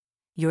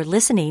You're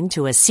listening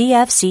to a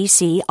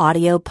CFCC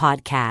audio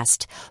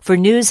podcast. For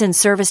news and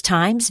service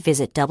times,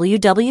 visit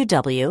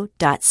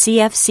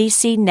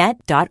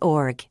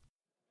www.cfccnet.org.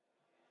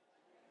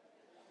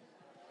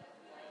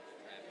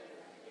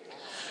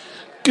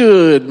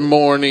 Good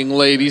morning,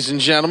 ladies and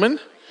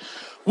gentlemen.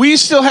 We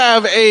still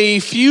have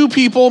a few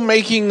people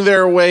making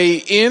their way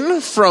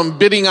in from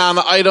bidding on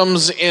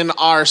items in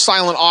our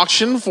silent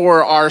auction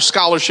for our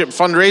scholarship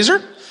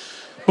fundraiser.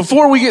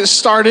 Before we get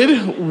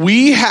started,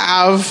 we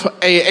have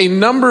a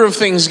number of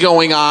things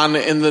going on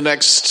in the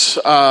next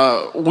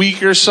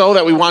week or so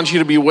that we want you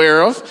to be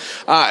aware of.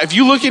 If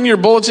you look in your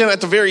bulletin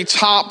at the very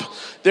top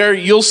there,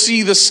 you'll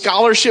see the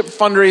scholarship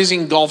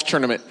fundraising golf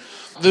tournament.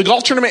 The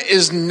golf tournament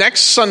is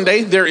next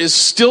Sunday. There is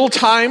still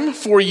time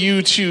for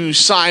you to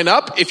sign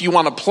up. If you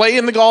want to play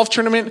in the golf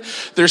tournament,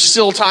 there's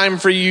still time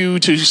for you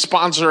to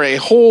sponsor a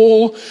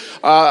hole.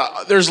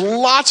 There's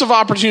lots of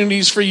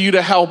opportunities for you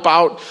to help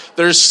out.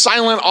 There's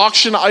silent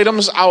auction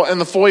items out in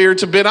the foyer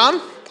to bid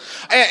on.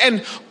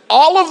 And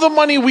all of the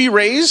money we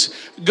raise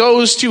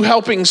goes to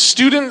helping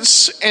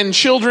students and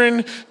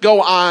children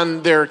go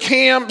on their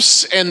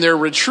camps and their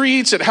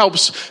retreats. It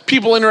helps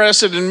people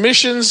interested in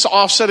missions,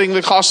 offsetting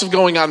the cost of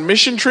going on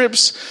mission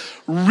trips.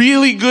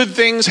 Really good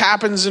things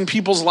happens in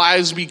people's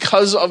lives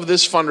because of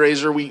this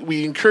fundraiser.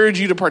 We encourage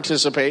you to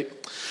participate.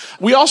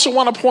 We also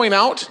want to point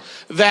out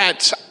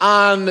that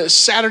on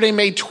Saturday,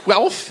 May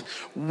 12th,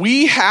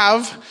 we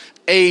have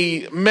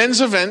a men's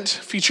event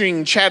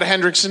featuring Chad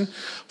Hendrickson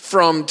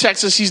from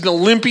Texas. He's an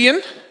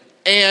Olympian,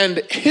 and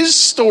his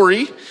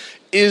story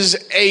is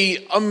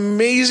a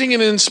amazing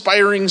and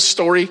inspiring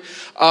story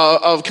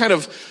of kind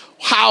of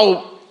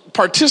how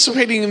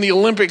participating in the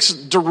Olympics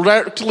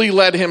directly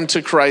led him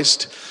to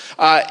Christ.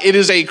 It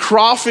is a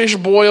crawfish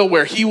boil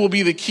where he will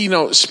be the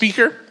keynote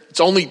speaker. It's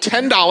only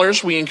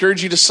 $10. We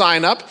encourage you to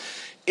sign up.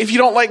 If you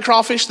don't like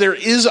crawfish, there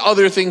is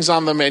other things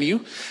on the menu.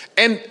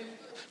 And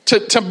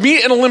to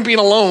meet an Olympian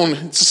alone,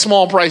 it's a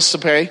small price to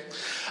pay.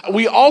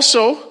 We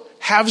also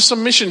have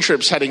some mission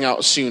trips heading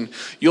out soon.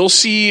 You'll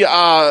see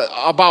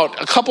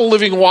about a couple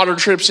living water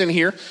trips in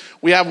here.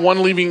 We have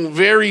one leaving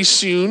very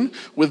soon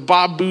with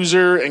Bob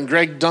Boozer and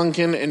Greg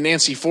Duncan and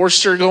Nancy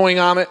Forster going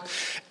on it.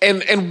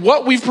 And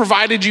what we've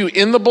provided you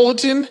in the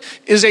bulletin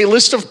is a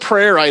list of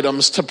prayer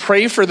items to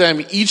pray for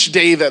them each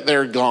day that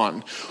they're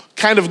gone.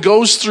 Kind of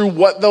goes through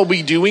what they'll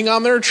be doing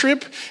on their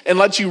trip and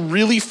lets you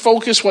really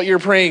focus what you're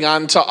praying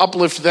on to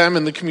uplift them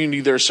and the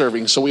community they're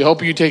serving. So we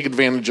hope you take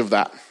advantage of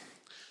that.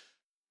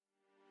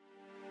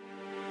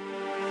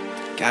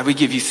 God, we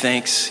give you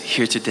thanks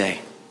here today,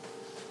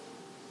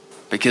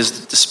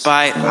 because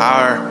despite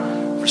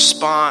our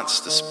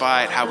response,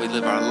 despite how we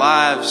live our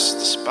lives,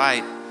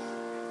 despite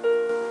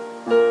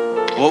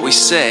what we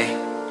say,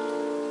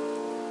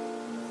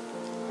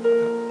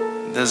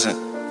 it doesn't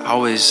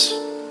always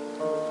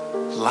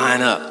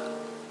line up.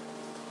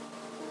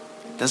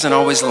 It doesn't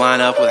always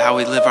line up with how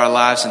we live our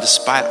lives, and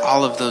despite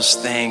all of those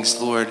things,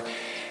 Lord,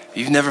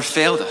 you've never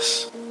failed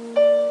us.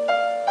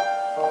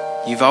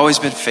 You've always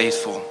been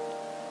faithful.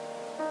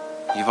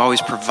 You've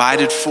always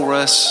provided for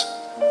us.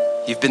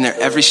 You've been there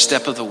every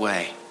step of the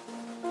way.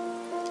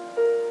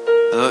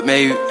 Though it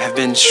may have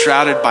been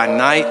shrouded by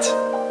night,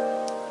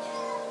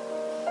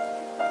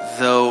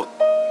 though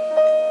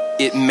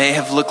it may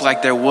have looked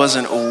like there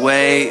wasn't a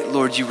way,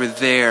 Lord, you were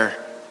there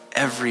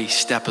every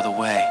step of the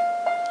way.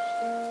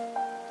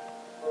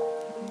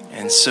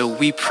 And so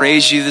we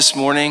praise you this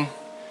morning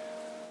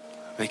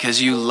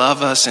because you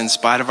love us in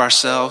spite of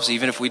ourselves.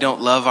 Even if we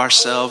don't love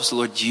ourselves,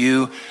 Lord,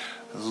 you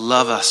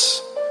love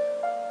us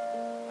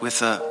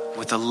with a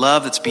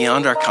love that's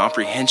beyond our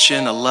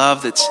comprehension, a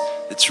love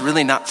that's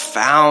really not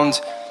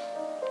found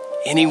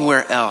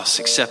anywhere else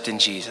except in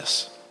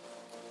Jesus.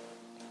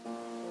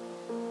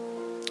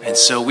 And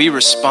so we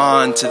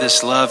respond to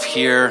this love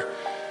here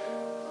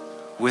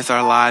with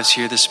our lives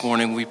here this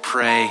morning. We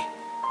pray,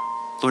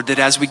 Lord, that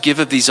as we give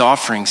of these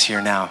offerings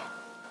here now,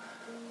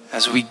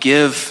 as we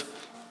give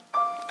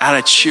out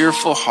of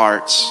cheerful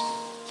hearts,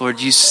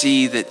 Lord, you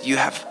see that you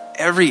have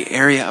every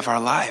area of our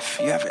life.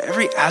 You have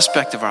every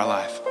aspect of our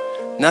life.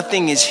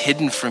 Nothing is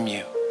hidden from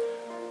you.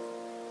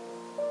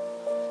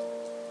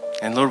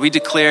 And Lord, we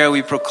declare,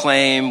 we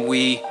proclaim,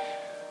 we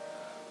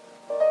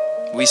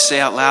say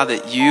out loud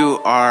that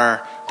you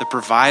are the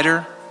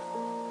provider,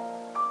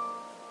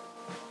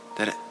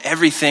 that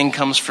everything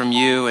comes from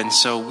you. And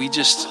so we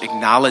just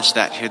acknowledge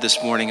that here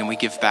this morning, and we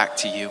give back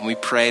to you. And we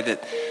pray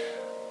that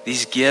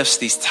these gifts,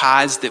 these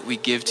tithes that we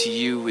give to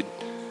you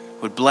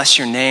would bless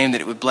your name,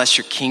 that it would bless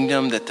your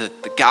kingdom, that the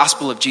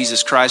gospel of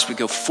Jesus Christ would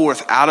go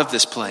forth out of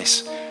this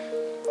place,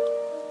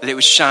 that it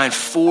would shine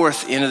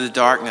forth into the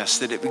darkness,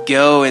 that it would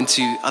go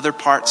into other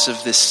parts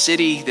of this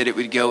city, that it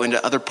would go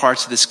into other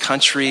parts of this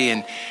country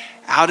and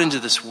out into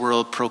this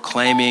world,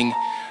 proclaiming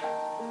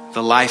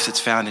the life that's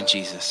found in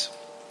Jesus.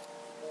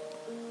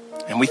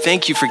 And we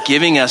thank you for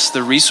giving us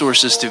the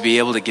resources to be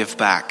able to give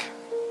back,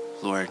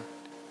 Lord.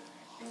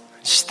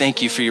 Just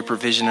thank you for your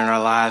provision in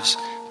our lives.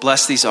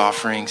 Bless these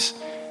offerings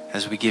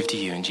as we give to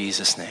you in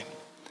Jesus' name.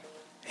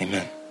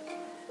 Amen.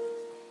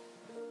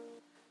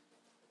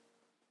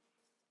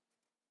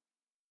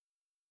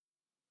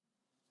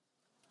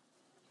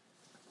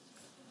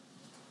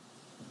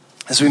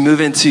 As we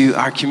move into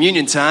our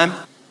communion time,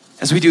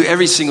 as we do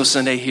every single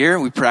Sunday here,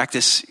 we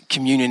practice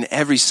communion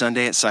every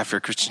Sunday at Cy-Fair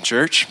Christian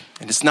Church.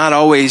 And it's not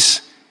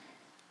always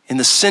in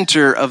the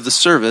center of the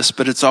service,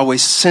 but it's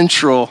always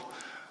central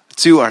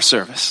to our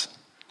service.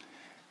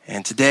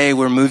 And today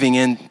we're moving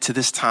into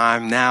this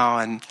time now.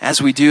 And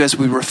as we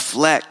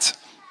reflect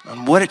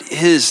on what it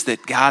is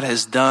that God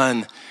has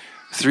done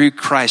through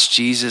Christ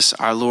Jesus,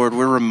 our Lord,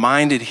 we're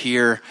reminded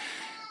here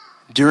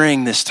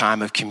during this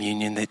time of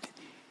communion that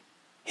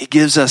He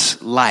gives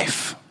us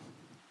life.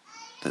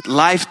 That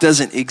life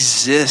doesn't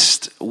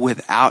exist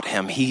without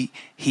Him. He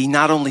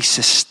not only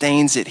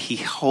sustains it, He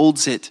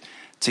holds it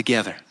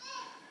together.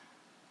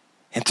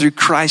 And through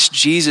Christ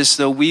Jesus,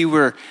 though we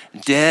were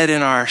dead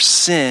in our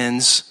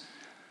sins,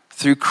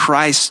 through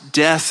Christ's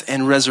death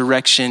and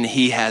resurrection,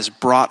 He has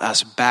brought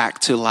us back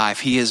to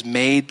life. He has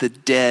made the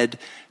dead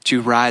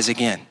to rise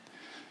again.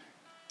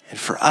 And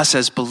for us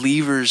as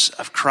believers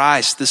of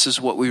Christ, this is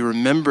what we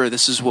remember.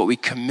 This is what we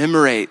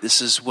commemorate.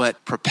 This is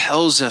what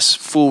propels us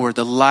forward,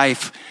 the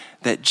life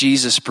that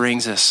Jesus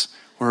brings us.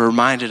 We're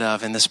reminded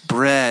of in this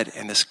bread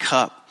and this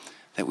cup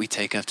that we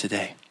take of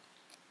today.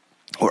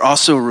 We're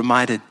also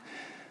reminded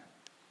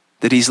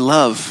that He's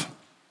love.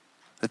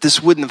 That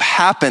this wouldn't have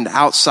happened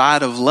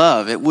outside of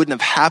love. It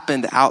wouldn't have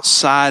happened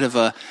outside of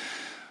a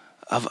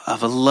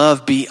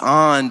love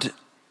beyond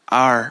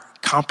our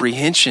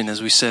comprehension,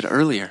 as we said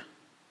earlier.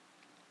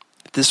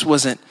 This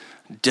wasn't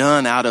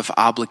done out of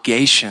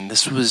obligation.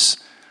 This was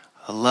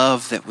a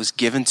love that was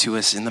given to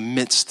us in the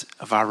midst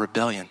of our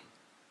rebellion.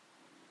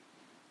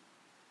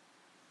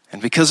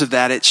 And because of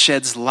that, it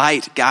sheds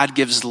light. God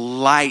gives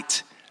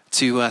light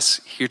to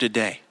us here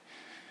today.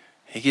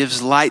 He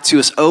gives light to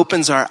us,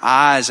 opens our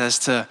eyes as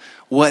to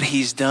what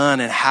He's done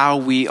and how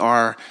we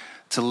are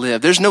to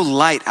live. There's no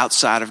light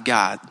outside of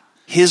God.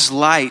 His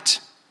light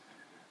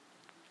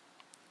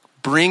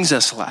brings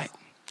us light.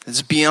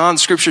 It's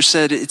beyond, Scripture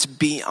said, it's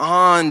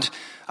beyond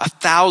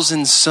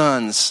 1,000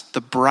 suns,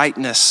 the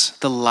brightness,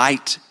 the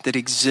light that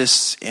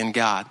exists in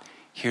God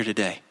here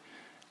today.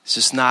 This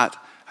is not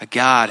a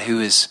God who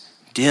is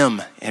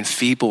dim and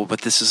feeble,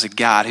 but this is a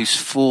God who's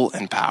full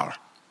in power.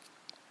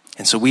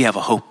 And so we have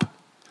a hope.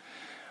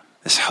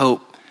 This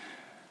hope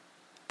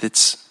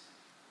that's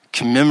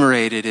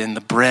commemorated in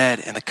the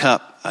bread and the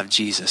cup of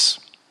Jesus.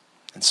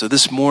 And so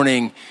this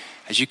morning,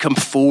 as you come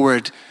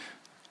forward,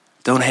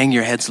 don't hang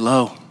your heads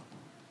low.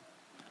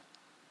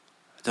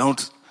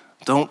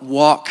 Don't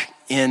walk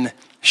in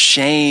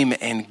shame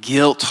and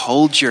guilt.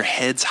 Hold your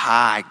heads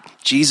high.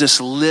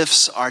 Jesus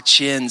lifts our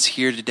chins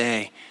here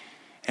today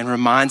and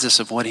reminds us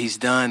of what He's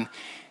done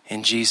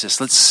in Jesus.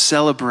 Let's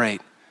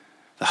celebrate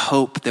the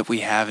hope that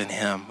we have in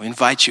Him. We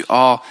invite you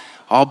all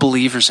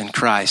believers in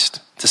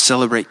Christ, to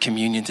celebrate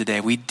communion today.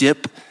 We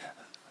dip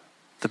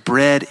the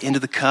bread into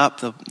the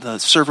cup. The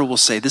server will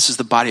say, "This is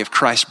the body of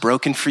Christ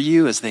broken for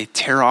you," as they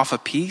tear off a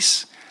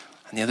piece.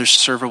 And the other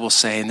server will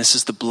say, "And this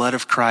is the blood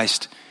of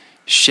Christ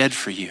shed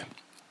for you."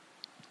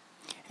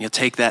 And you'll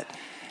take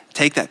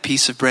that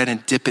piece of bread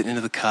and dip it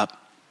into the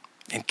cup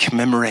and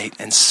commemorate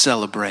and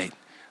celebrate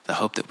the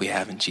hope that we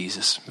have in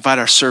Jesus. Invite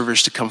our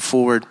servers to come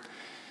forward.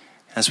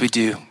 As we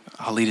do,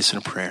 I'll lead us in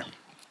a prayer.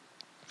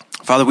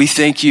 Father, we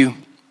thank You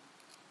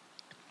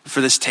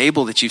for this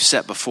table that You've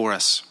set before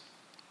us.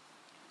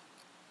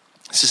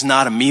 This is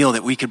not a meal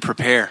that we could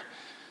prepare.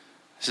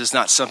 This is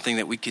not something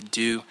that we could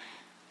do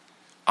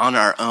on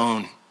our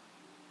own.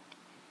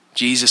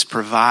 Jesus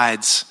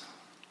provides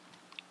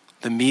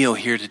the meal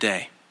here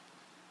today.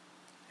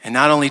 And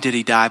not only did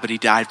He die, but He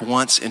died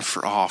once and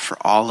for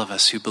all of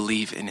us who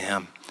believe in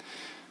Him.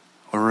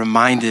 We're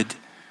reminded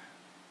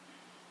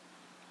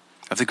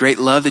of the great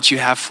love that You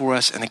have for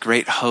us and the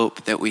great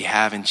hope that we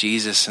have in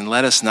Jesus. And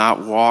let us not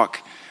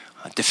walk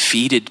a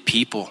defeated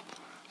people,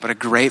 but a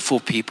grateful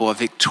people, a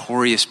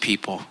victorious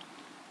people.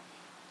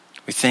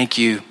 We thank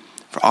You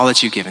for all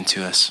that You've given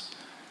to us,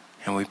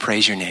 and we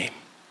praise Your name.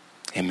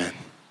 Amen.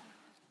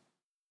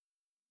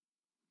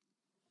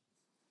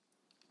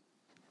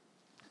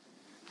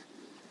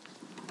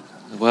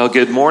 Well,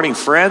 good morning,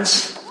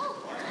 friends.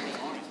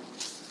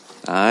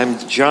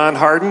 I'm John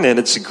Harden, and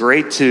it's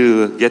great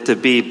to get to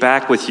be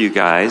back with you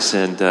guys.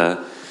 And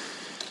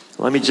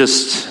let me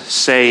just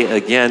say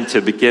again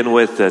to begin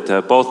with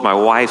that both my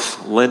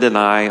wife, Linda, and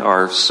I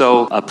are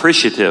so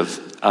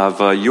appreciative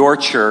of your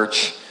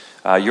church,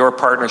 your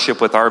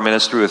partnership with our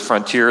ministry with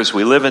Frontiers.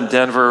 We live in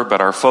Denver,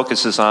 but our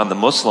focus is on the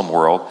Muslim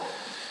world.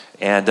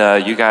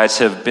 And you guys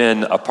have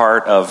been a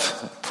part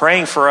of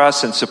praying for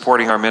us and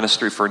supporting our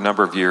ministry for a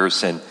number of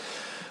years. And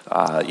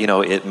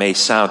it may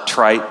sound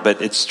trite,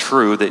 but it's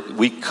true that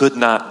we could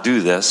not do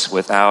this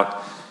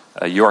without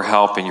your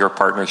help and your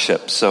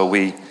partnership. So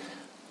we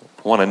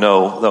want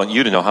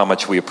you to know how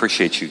much we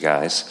appreciate you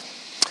guys.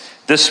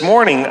 This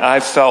morning,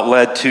 I felt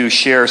led to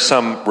share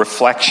some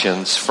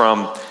reflections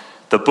from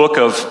the book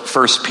of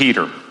 1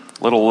 Peter,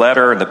 a little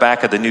letter in the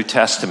back of the New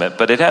Testament,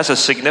 but it has a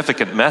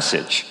significant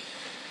message.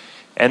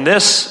 And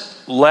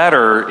this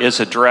letter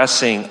is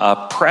addressing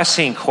a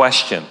pressing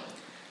question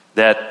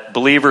that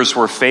believers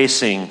were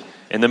facing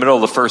in the middle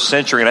of the first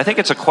century. And I think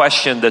it's a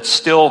question that's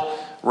still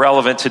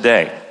relevant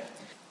today.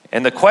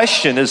 And the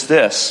question is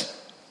this: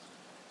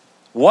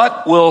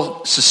 what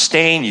will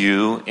sustain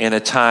you in a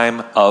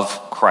time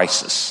of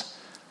crisis?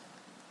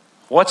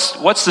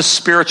 What's the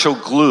spiritual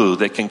glue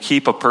that can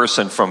keep a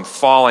person from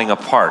falling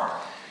apart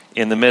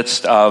in the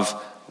midst of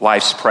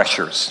life's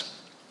pressures?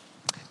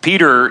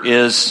 Peter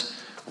is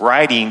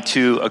writing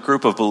to a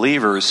group of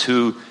believers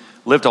who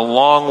lived a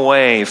long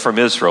way from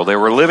Israel. They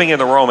were living in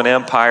the Roman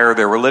Empire.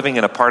 They were living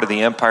in a part of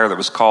the empire that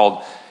was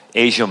called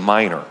Asia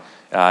Minor.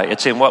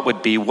 It's in what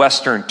would be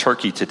Western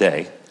Turkey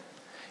today.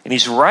 And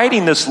he's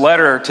writing this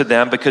letter to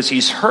them because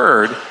he's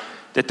heard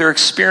that they're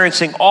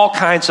experiencing all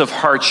kinds of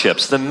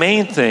hardships. The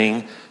main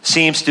thing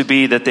seems to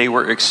be that they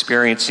were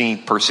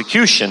experiencing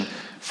persecution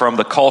from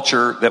the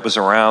culture that was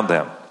around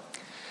them.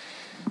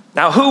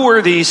 Now, who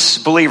were these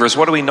believers?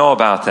 What do we know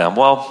about them?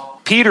 Well,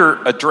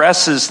 Peter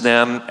addresses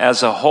them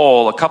as a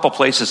whole a couple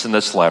places in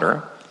this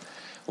letter.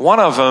 One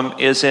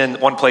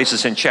place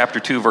is in chapter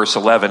 2, verse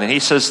 11, and he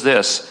says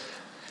this.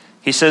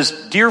 He says,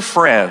 "Dear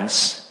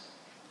friends,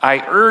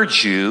 I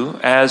urge you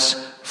as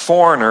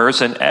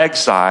foreigners and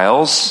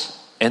exiles,"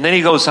 and then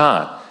he goes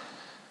on.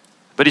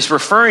 But he's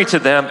referring to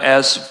them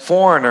as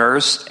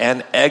foreigners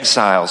and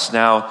exiles.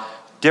 Now,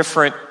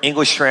 different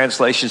English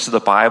translations of the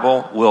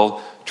Bible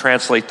will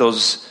translate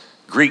those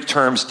Greek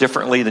terms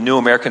differently. The New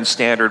American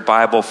Standard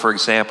Bible, for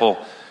example,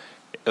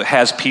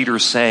 has Peter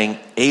saying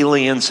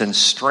aliens and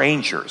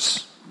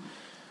strangers.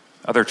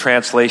 Other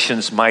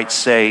translations might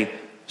say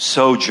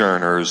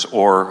sojourners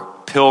or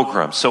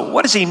pilgrims. So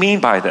what does he mean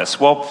by this?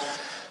 Well,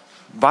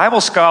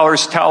 Bible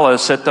scholars tell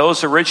us that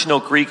those original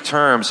Greek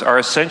terms are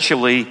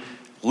essentially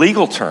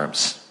legal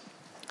terms.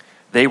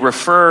 They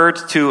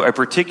referred to a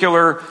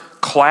particular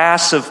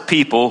class of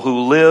people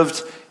who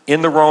lived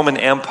in the Roman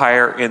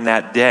Empire in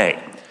that day.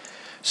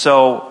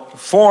 So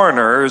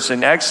foreigners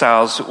and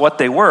exiles, what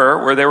they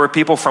were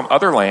people from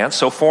other lands,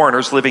 so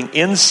foreigners living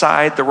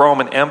inside the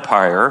Roman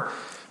Empire,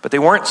 but they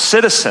weren't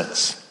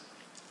citizens.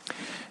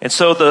 And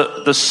so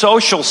the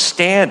social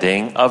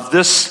standing of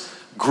this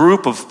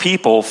group of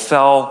people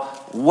fell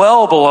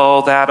well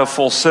below that of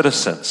full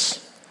citizens.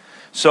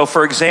 So,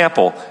 for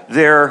example,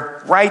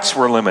 their rights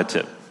were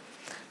limited.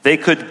 They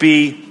could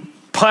be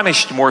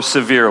punished more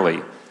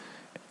severely.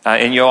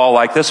 And you all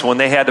like this one,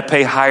 they had to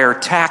pay higher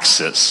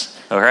taxes,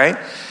 all right?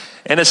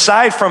 And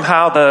aside from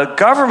how the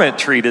government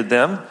treated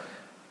them,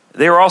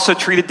 they were also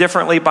treated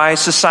differently by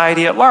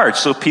society at large.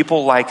 So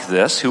people like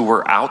this, who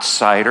were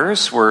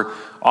outsiders, were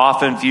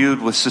often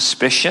viewed with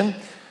suspicion.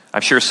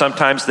 I'm sure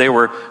sometimes they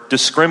were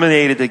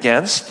discriminated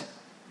against.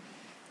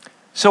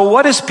 So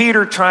what is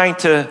Peter trying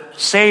to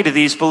say to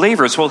these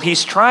believers? Well,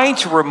 he's trying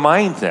to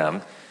remind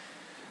them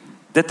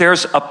that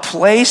there's a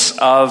place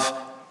of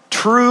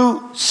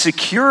true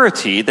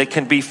security that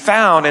can be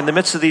found in the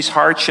midst of these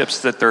hardships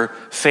that they're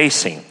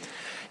facing.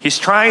 He's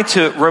trying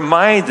to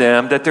remind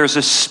them that there's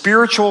a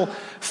spiritual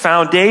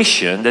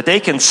foundation that they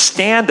can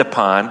stand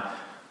upon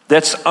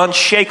that's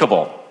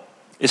unshakable.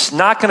 It's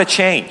not going to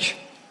change.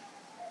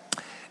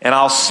 And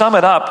I'll sum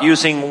it up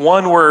using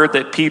one word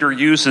that Peter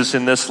uses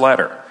in this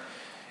letter.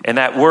 And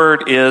that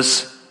word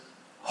is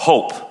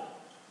hope.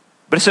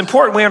 But it's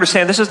important we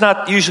understand this is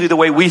not usually the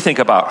way we think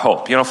about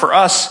hope. You know, for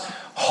us,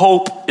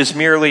 hope is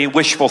merely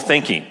wishful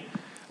thinking.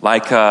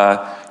 Like,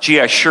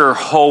 gee, I sure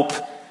hope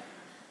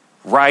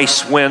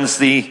Rice wins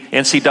the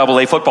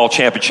NCAA football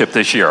championship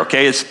this year,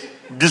 okay? It's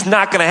just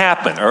not going to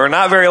happen, or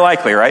not very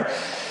likely, right?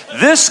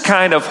 This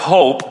kind of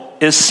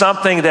hope is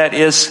something that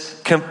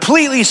is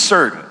completely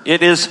certain.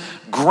 It is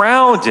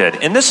grounded.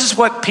 And this is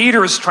what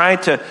Peter is trying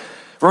to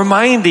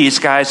remind these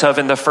guys of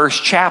in the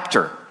first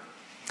chapter.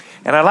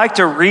 And I'd like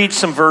to read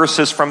some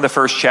verses from the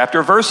first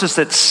chapter, verses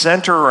that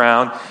center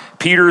around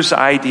Peter's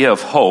idea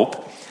of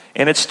hope.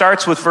 And it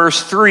starts with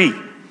verse 3.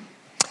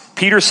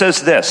 Peter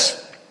says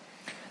this: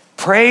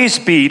 "Praise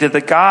be to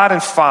the God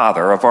and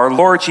Father of our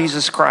Lord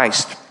Jesus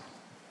Christ.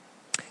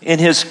 In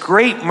his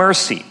great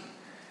mercy,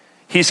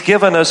 he's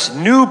given us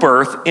new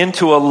birth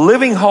into a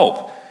living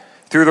hope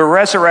through the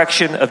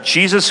resurrection of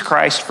Jesus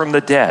Christ from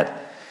the dead,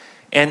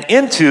 and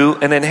into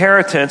an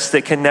inheritance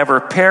that can never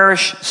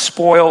perish,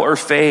 spoil, or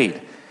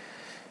fade.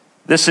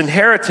 This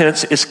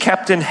inheritance is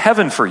kept in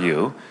heaven for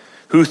you,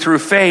 who through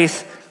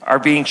faith are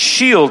being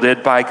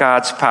shielded by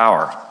God's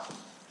power."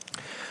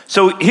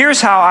 So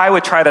here's how I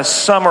would try to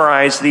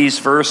summarize these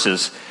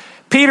verses.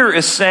 Peter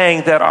is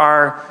saying that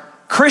our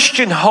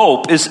Christian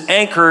hope is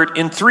anchored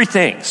in three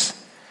things.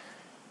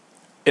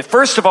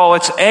 First of all,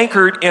 it's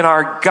anchored in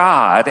our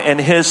God and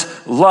his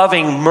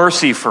loving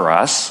mercy for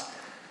us.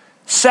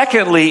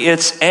 Secondly,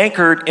 it's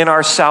anchored in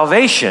our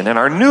salvation and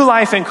our new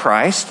life in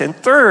Christ. And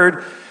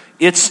third,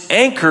 it's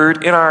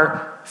anchored in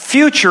our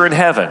future in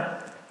heaven.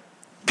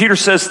 Peter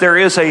says there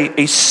is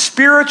a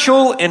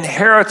spiritual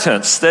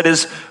inheritance that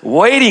is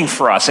waiting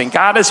for us, and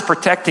God is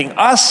protecting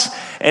us,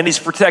 and he's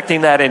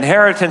protecting that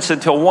inheritance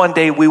until one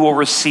day we will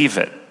receive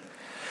it.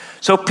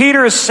 So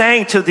Peter is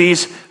saying to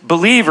these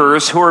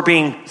believers who are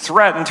being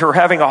threatened, who are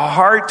having a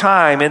hard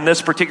time in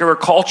this particular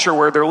culture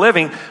where they're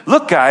living,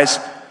 look guys,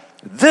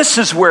 This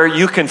is where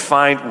you can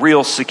find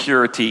real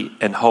security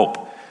and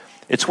hope.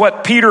 It's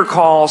what Peter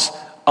calls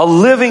a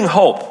living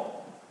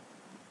hope.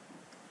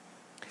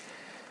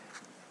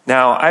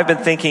 Now, I've been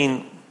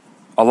thinking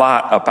a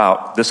lot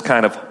about this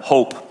kind of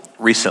hope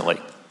recently.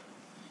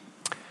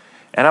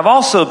 And I've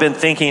also been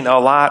thinking a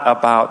lot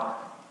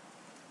about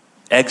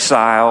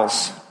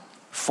exiles,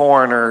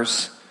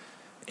 foreigners,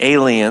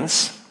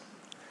 aliens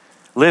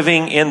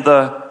living in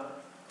the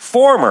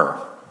former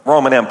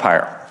Roman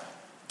Empire.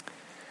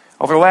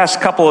 Over the last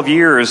couple of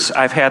years,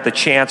 I've had the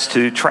chance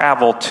to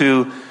travel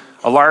to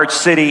a large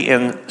city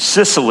in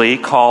Sicily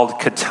called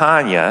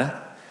Catania,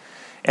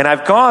 and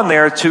I've gone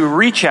there to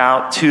reach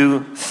out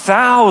to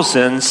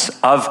thousands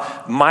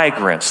of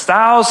migrants,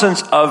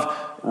 thousands of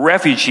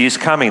refugees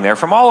coming there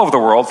from all over the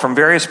world, from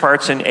various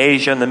parts in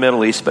Asia and the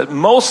Middle East, but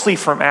mostly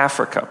from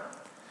Africa.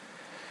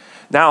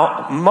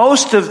 Now,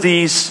 most of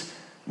these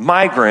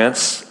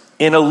migrants,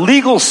 in a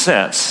legal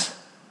sense,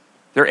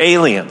 they're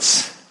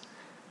aliens.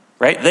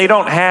 Right? They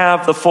don't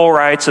have the full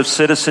rights of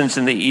citizens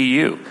in the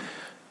EU.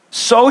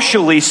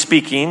 Socially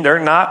speaking, they're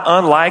not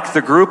unlike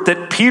the group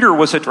that Peter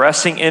was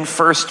addressing in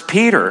 1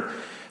 Peter.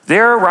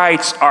 Their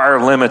rights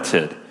are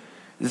limited.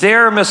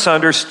 They're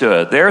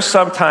misunderstood. They're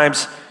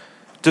sometimes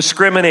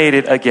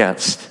discriminated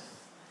against.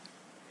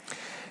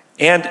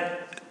 And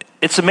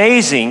it's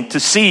amazing to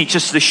see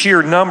just the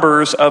sheer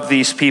numbers of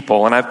these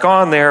people. And I've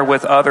gone there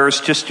with others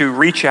just to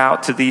reach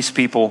out to these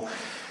people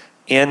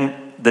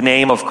in the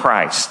name of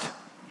Christ.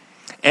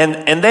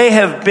 And they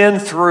have been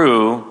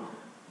through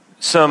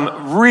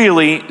some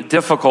really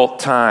difficult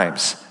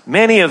times.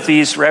 Many of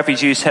these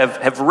refugees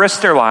have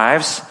risked their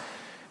lives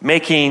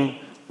making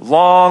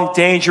long,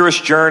 dangerous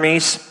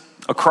journeys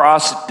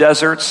across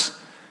deserts,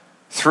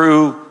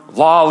 through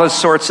lawless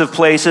sorts of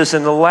places.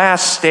 And the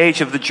last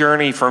stage of the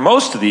journey for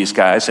most of these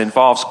guys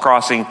involves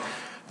crossing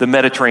the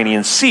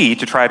Mediterranean Sea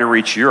to try to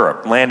reach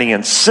Europe, landing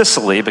in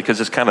Sicily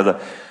because it's kind of the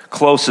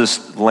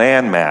closest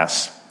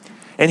landmass.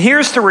 And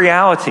here's the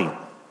reality.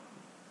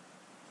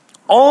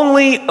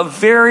 Only a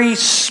very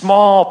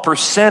small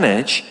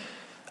percentage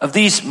of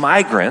these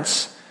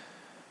migrants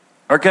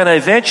are going to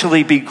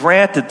eventually be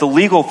granted the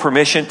legal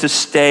permission to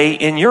stay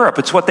in Europe.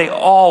 It's what they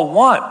all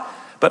want,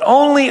 but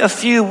only a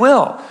few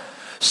will.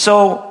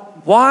 So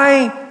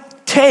why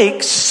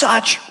take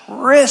such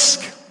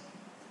risk?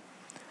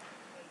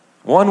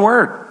 One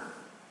word: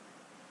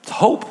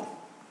 hope.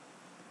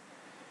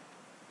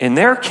 In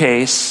their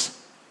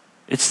case,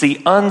 it's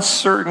the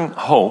uncertain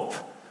hope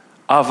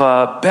of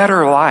a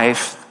better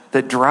life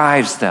that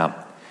drives them.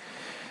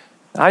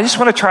 I just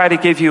want to try to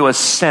give you a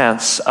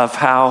sense of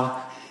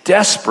how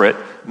desperate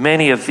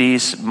many of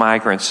these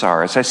migrants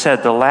are. As I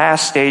said, the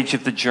last stage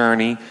of the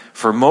journey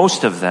for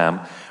most of them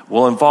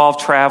will involve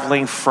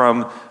traveling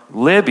from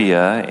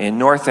Libya in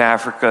North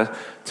Africa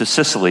to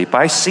Sicily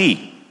by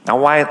sea. Now,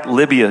 why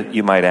Libya,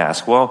 you might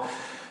ask? Well,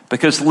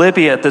 because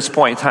Libya at this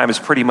point in time is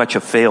pretty much a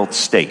failed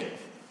state.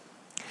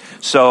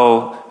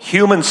 So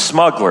human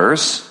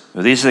smugglers,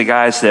 these are the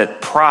guys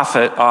that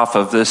profit off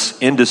of this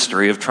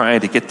industry of trying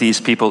to get these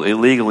people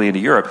illegally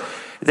into Europe.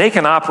 They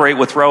can operate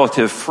with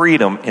relative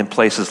freedom in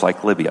places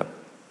like Libya.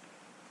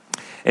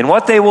 And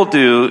what they will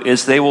do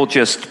is they will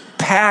just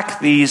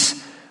pack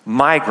these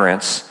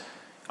migrants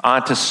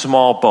onto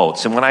small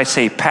boats. And when I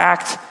say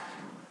packed,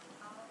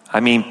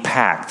 I mean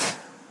packed.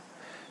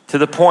 To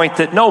the point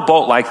that no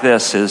boat like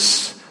this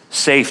is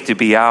safe to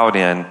be out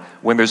in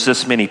when there's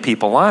this many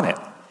people on it.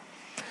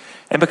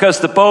 And because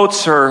the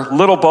boats are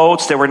little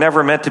boats, they were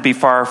never meant to be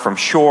far from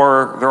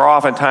shore. They're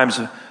oftentimes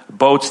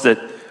boats that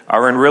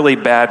are in really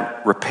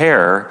bad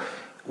repair.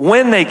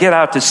 When they get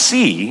out to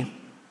sea,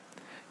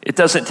 it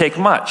doesn't take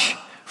much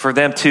for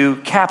them to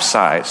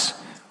capsize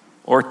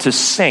or to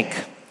sink.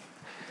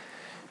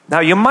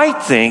 Now, you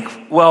might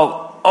think,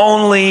 well,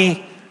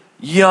 only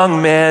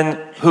young men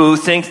who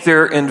think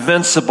they're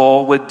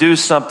invincible would do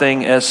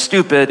something as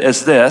stupid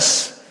as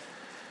this,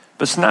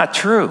 but it's not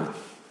true.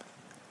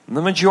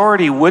 The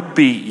majority would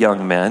be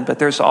young men, but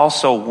there's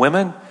also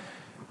women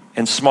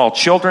and small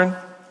children.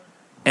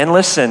 And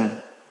listen,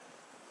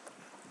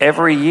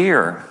 every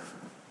year,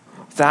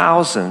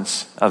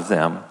 thousands of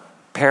them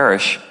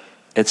perish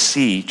at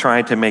sea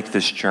trying to make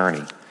this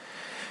journey.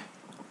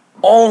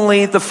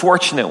 Only the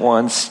fortunate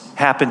ones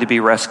happen to be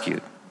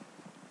rescued.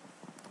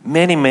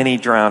 Many, many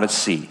drown at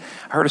sea.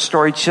 I heard a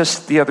story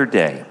just the other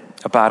day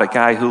about a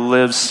guy who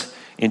lives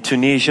in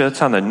Tunisia.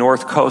 It's on the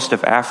north coast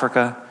of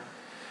Africa.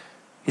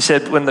 He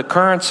said, when the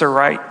currents are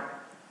right,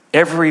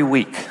 every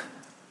week,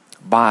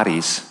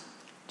 bodies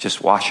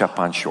just wash up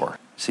on shore.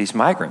 It's these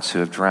migrants who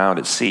have drowned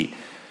at sea.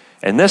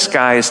 And this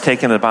guy has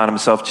taken it upon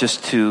himself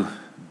just to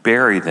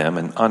bury them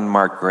in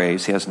unmarked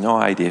graves. He has no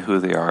idea who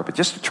they are, but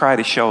just to try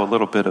to show a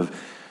little bit of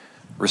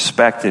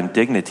respect and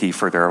dignity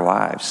for their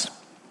lives.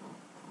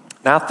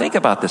 Now think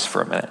about this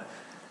for a minute.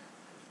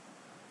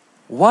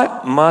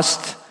 What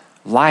must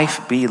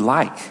life be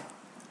like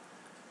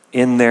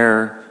in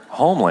their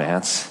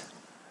homelands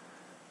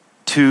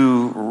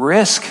to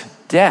risk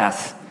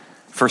death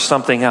for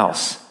something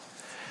else?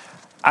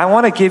 I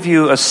want to give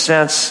you a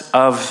sense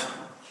of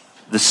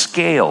the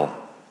scale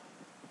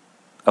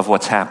of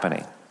what's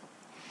happening.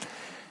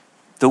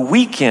 The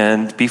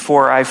weekend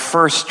before I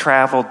first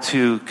traveled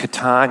to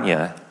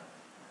Catania,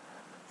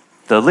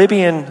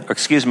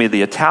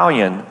 the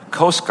Italian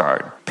Coast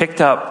Guard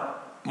picked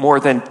up more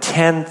than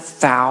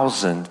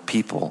 10,000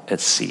 people at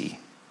sea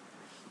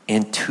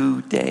in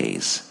 2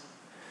 days.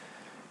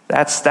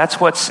 That's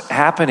what's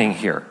happening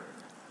here.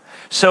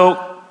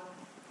 So,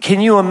 can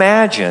you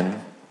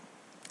imagine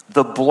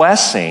the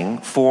blessing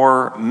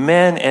for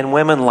men and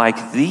women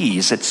like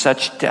these at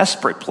such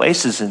desperate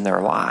places in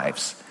their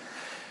lives?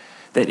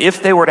 That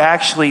if they were to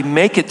actually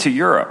make it to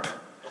Europe,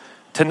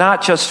 to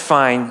not just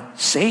find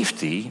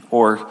safety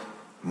or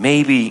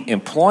maybe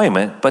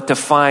employment, but to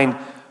find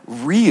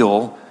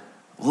real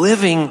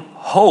living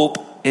hope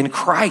in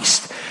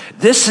Christ.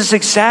 This is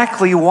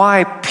exactly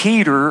why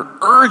Peter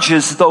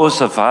urges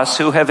those of us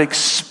who have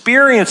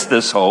experienced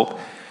this hope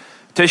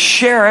to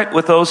share it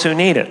with those who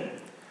need it.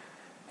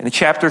 In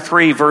chapter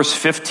 3, verse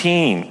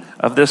 15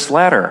 of this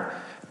letter,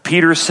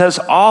 Peter says,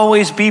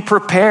 always be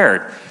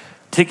prepared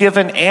to give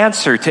an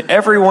answer to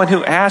everyone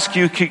who asks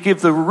you to give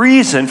the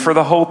reason for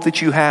the hope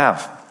that you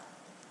have.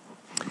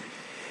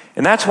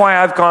 And that's why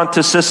I've gone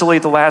to Sicily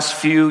the last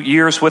few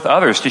years with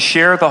others, to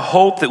share the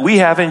hope that we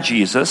have in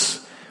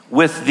Jesus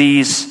with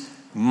these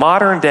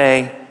modern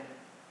day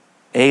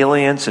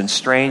aliens and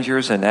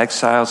strangers and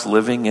exiles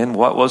living in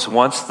what was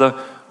once the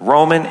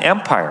Roman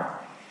Empire.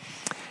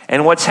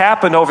 And what's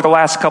happened over the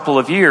last couple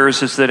of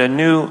years is that a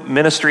new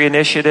ministry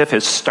initiative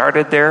has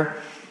started there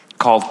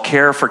called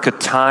Care for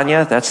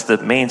Catania. That's the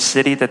main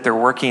city that they're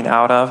working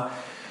out of.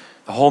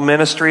 The whole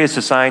ministry is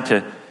designed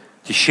to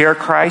share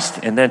Christ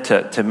and then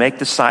to make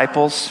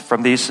disciples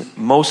from these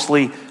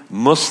mostly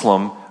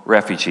Muslim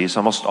refugees.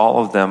 Almost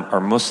all of them are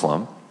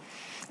Muslim.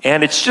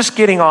 And it's just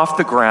getting off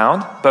the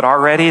ground, but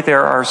already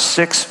there are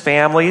 6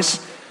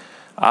 families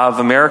of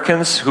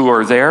Americans who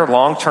are there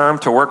long-term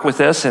to work with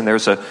this, and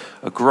there's a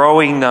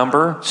growing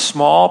number,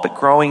 small but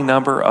growing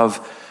number of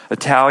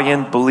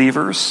Italian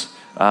believers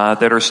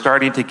that are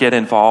starting to get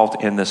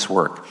involved in this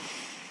work.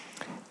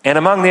 And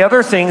among the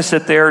other things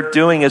that they're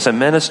doing as a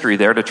ministry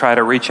there to try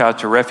to reach out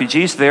to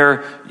refugees,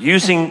 they're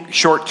using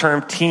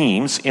short-term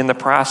teams in the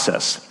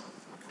process.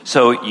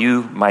 So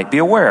you might be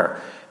aware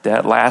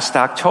that last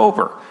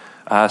October,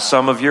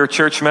 some of your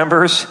church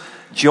members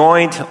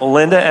joined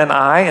Linda and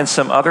I and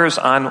some others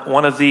on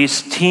one of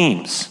these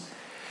teams.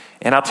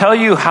 And I'll tell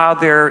you how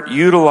they're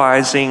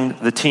utilizing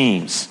the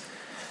teams.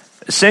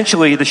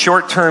 Essentially, the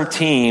short-term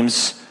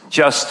teams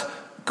just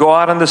go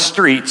out on the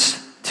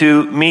streets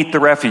to meet the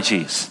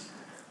refugees.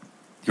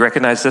 You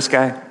recognize this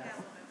guy?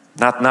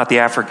 Not the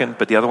African,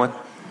 but the other one?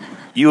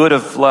 You would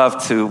have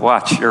loved to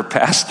watch your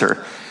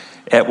pastor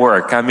at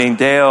work. I mean,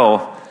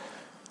 Dale,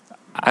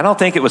 I don't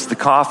think it was the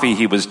coffee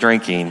he was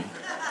drinking,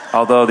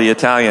 although the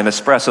Italian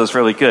espresso is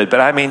really good.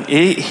 But I mean,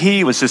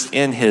 he was just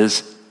in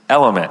his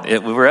element. The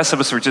rest of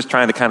us were just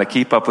trying to kind of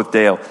keep up with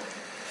Dale.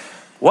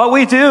 What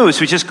we do is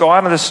we just go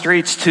out on the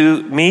streets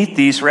to meet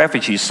these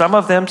refugees. Some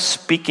of them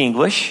speak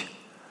English,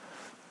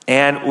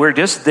 and we're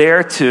just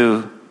there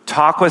to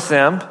talk with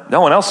them.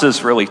 No one else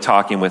is really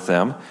talking with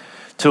them.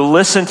 To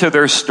listen to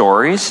their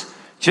stories,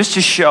 just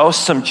to show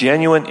some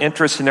genuine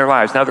interest in their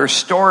lives. Now, their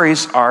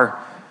stories are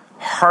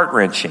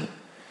heart-wrenching.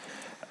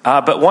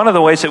 But one of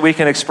the ways that we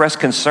can express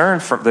concern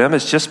for them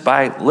is just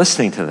by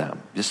listening to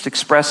them, just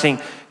expressing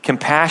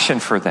compassion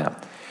for them.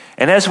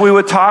 And as we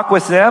would talk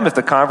with them, if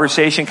the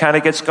conversation kind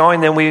of gets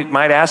going, then we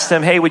might ask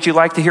them, hey, would you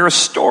like to hear a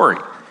story?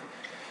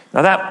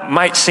 Now that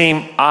might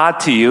seem odd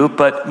to you,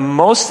 but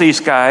most of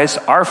these guys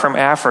are from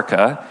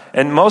Africa,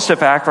 and most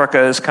of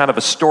Africa is kind of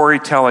a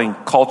storytelling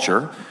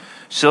culture.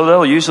 So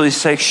they'll usually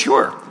say,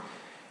 sure.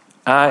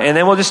 And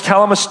then we'll just tell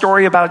them a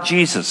story about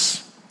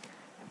Jesus.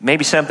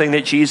 Maybe something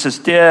that Jesus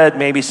did,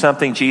 maybe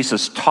something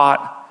Jesus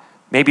taught,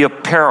 maybe a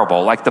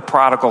parable like the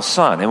prodigal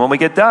son. And when we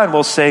get done,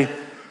 we'll say,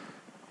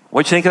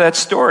 what'd you think of that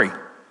story?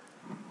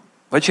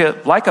 What'd you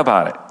like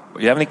about it?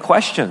 Do you have any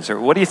questions? Or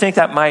what do you think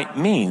that might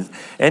mean?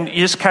 And you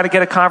just kind of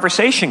get a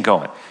conversation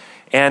going.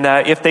 And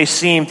if they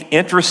seemed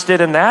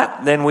interested in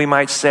that, then we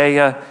might say,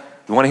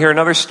 you want to hear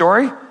another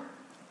story?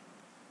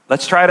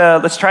 Let's try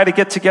to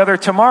get together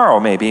tomorrow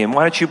maybe. And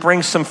why don't you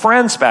bring some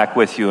friends back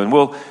with you? And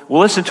we'll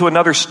listen to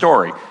another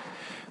story.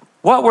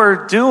 What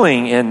we're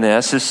doing in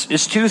this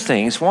is 2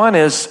 things. One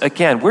is,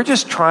 again, we're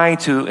just trying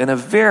to, in a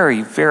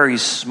very, very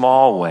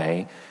small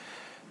way,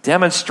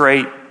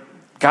 demonstrate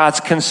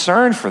God's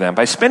concern for them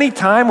by spending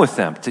time with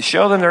them to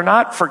show them they're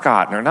not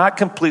forgotten, they're not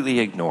completely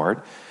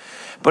ignored.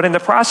 But in the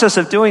process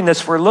of doing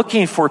this, we're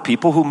looking for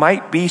people who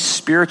might be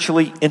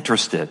spiritually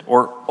interested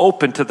or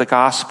open to the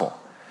gospel.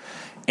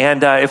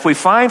 And if we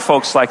find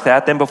folks like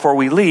that, then before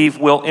we leave,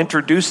 we'll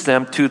introduce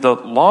them to the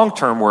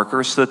long-term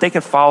workers so that they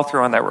can follow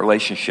through on that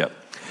relationship.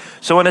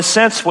 So in a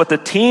sense, what the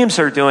teams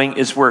are doing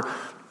is we're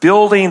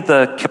building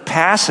the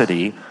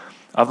capacity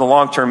of the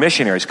long-term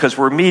missionaries because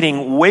we're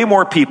meeting way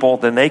more people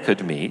than they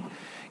could meet.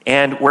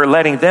 And we're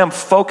letting them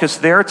focus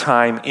their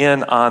time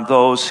in on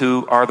those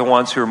who are the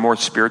ones who are more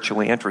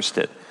spiritually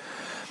interested.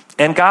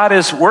 And God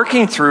is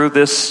working through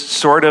this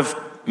sort of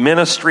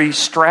ministry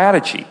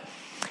strategy.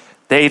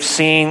 They've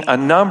seen a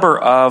number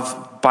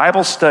of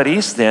Bible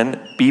studies then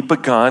be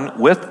begun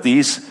with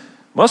these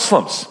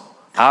Muslims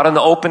out in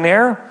the open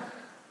air,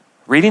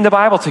 reading the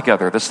Bible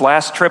together. This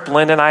last trip,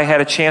 Linda and I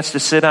had a chance to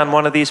sit on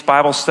one of these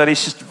Bible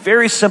studies, just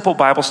very simple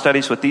Bible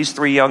studies with these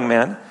three young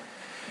men.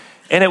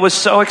 And it was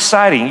so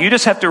exciting. You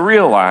just have to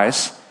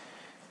realize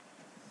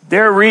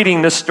they're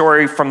reading this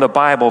story from the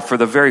Bible for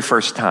the very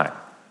first time.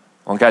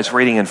 One guy's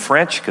reading in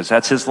French because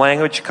that's his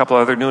language. A couple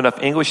other knew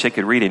enough English they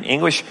could read in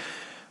English.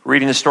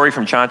 Reading the story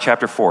from John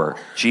chapter 4,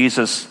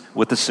 Jesus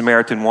with the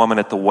Samaritan woman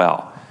at the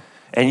well.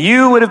 And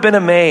you would have been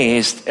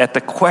amazed at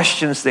the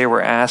questions they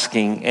were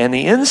asking and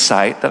the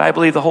insight that I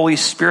believe the Holy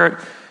Spirit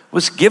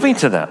was giving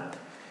to them.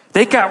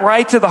 They got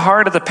right to the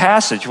heart of the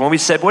passage. When we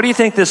said, what do you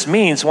think this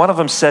means? One of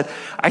them said,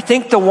 I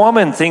think the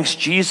woman thinks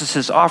Jesus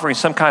is offering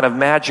some kind of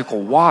magical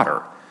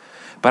water.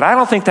 But I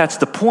don't think that's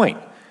the point.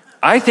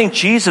 I think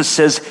Jesus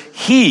says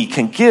he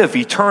can give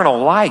eternal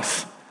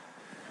life.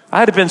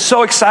 I'd have been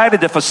so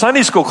excited if a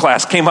Sunday school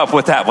class came up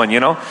with that one,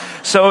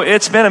 So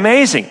it's been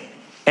amazing.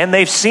 And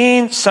they've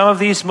seen some of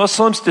these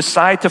Muslims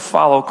decide to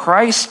follow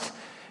Christ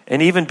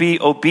and even be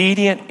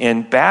obedient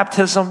in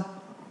baptism.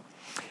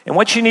 And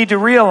what you need to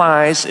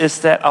realize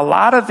is that a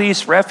lot of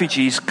these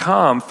refugees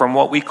come from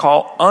what we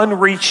call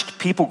unreached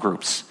people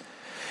groups.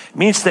 It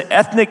means the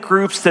ethnic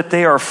groups that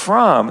they are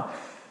from,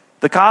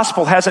 the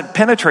gospel hasn't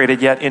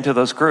penetrated yet into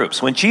those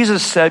groups. When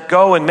Jesus said,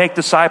 go and make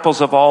disciples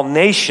of all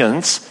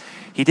nations,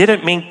 he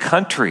didn't mean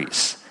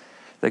countries.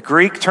 The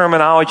Greek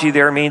terminology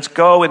there means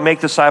go and make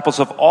disciples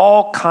of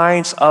all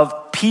kinds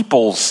of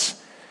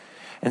peoples.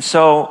 And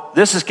so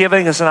this is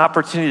giving us an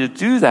opportunity to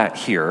do that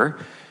here.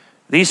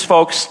 These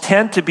folks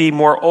tend to be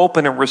more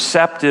open and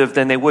receptive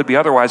than they would be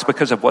otherwise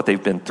because of what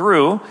they've been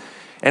through.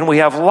 And we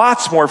have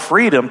lots more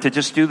freedom to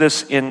just do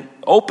this in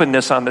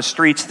openness on the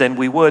streets than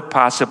we would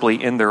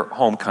possibly in their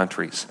home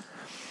countries.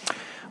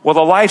 Well,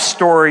 the life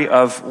story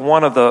of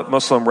one of the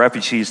Muslim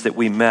refugees that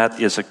we met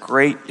is a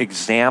great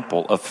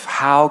example of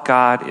how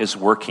God is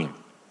working.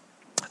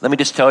 Let me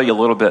just tell you a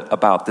little bit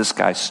about this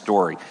guy's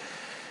story.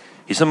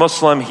 He's a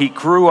Muslim. He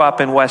grew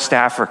up in West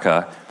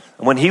Africa.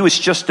 When he was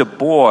just a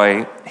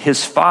boy,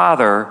 his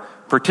father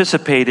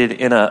participated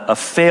in a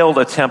failed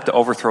attempt to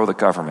overthrow the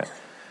government.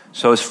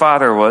 So his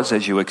father was,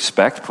 as you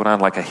expect, put on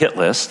like a hit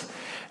list,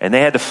 and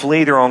they had to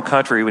flee their own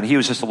country when he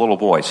was just a little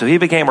boy. So he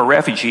became a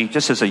refugee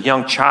just as a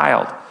young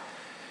child.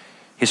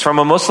 He's from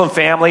a Muslim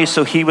family,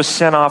 so he was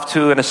sent off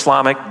to an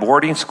Islamic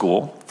boarding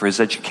school for his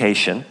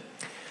education.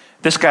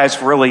 This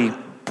guy's really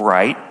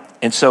bright,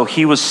 and so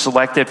he was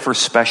selected for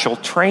special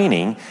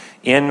training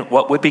in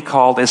what would be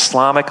called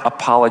Islamic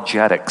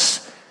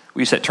apologetics.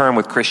 We use that term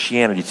with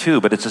Christianity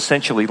too, but it's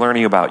essentially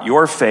learning about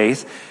your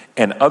faith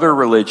and other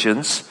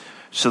religions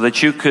so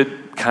that you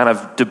could kind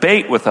of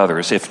debate with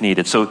others if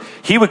needed. So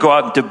he would go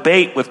out and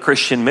debate with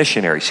Christian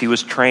missionaries. He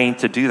was trained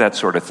to do that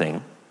sort of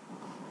thing.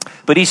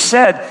 But he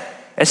said,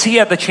 as he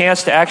had the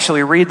chance to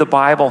actually read the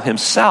Bible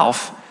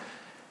himself,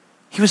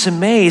 he was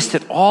amazed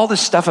at all the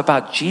stuff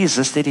about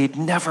Jesus that he'd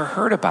never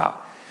heard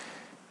about.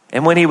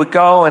 And when he would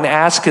go and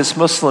ask his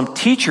Muslim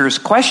teachers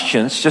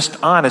questions,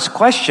 just honest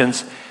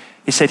questions,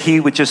 he said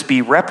he would just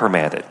be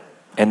reprimanded.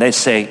 And they'd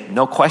say,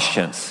 no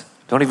questions.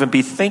 Don't even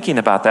be thinking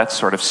about that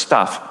sort of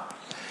stuff.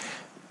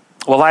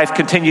 Well, life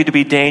continued to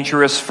be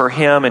dangerous for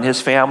him and his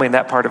family in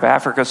that part of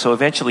Africa, so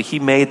eventually he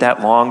made that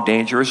long,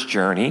 dangerous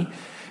journey,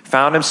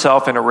 found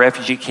himself in a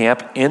refugee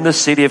camp in the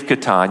city of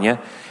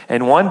Catania,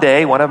 and one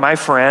day, one of my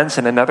friends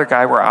and another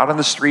guy were out on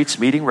the streets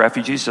meeting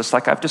refugees, just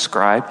like I've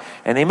described,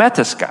 and they met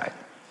this guy.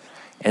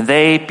 And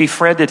they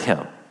befriended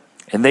him,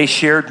 and they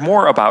shared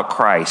more about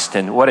Christ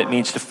and what it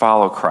means to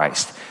follow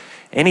Christ.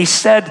 And he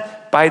said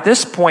by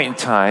this point in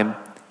time,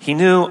 he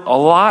knew a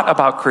lot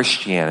about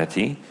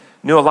Christianity,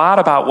 knew a lot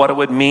about what it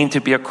would mean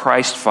to be a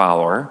Christ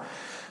follower,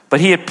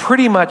 but he had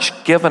pretty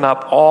much given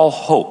up all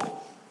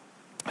hope.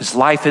 His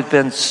life had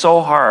been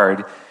so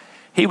hard,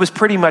 he was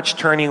pretty much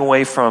turning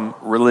away from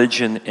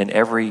religion in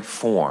every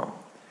form.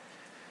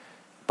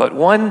 But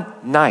one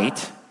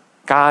night,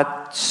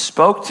 God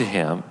spoke to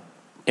him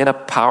in a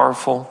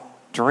powerful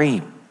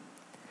dream.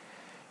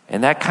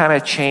 And that kind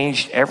of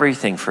changed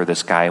everything for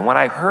this guy. And when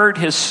I heard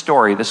his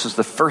story, this was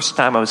the first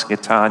time I was in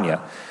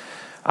Catania,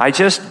 I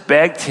just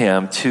begged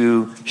him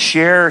to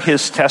share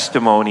his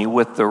testimony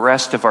with the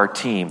rest of our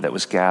team that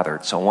was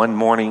gathered. So one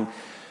morning,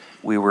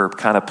 we were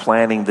kind of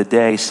planning the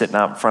day, sitting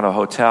out in front of a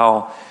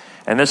hotel,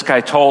 and this guy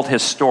told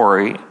his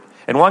story,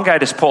 and one guy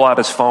just pulled out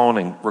his phone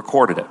and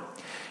recorded it.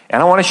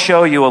 And I want to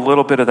show you a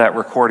little bit of that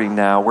recording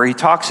now, where he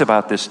talks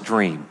about this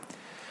dream.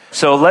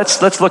 So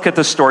let's look at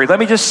the story. Let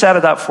me just set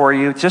it up for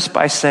you just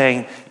by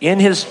saying,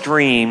 in his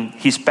dream,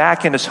 he's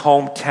back in his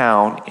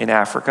hometown in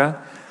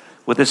Africa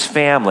with his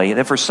family. And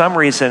then for some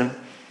reason,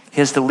 he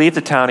has to leave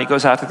the town. He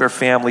goes out to their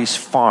family's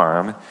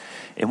farm.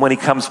 And when he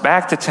comes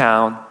back to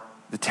town,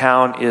 the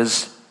town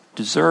is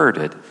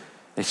deserted,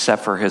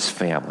 except for his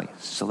family.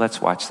 So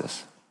let's watch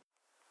this.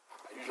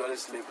 I usually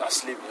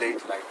sleep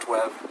late, like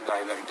 12,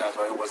 like that.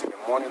 So it was in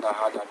the morning I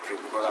had that dream,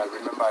 because I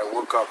remember I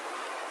woke up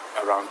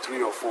around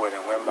 3 or 4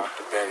 and then went back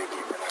to bed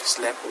again and I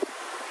slept.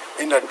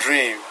 In the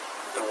dream,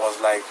 it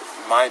was like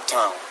my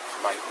town,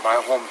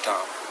 my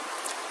hometown,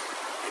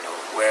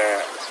 where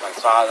my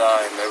father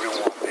and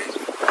everyone lived.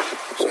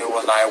 So it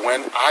was like I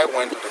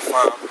went to the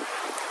farm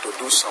to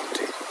do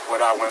something,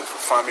 whether I went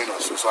for farming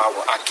or so. So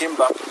I came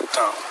back to the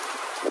town.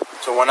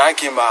 So when I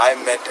came back,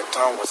 I met the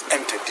town was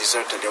empty,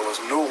 deserted. There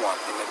was no one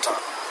in the town.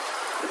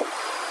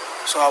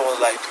 So I was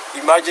like,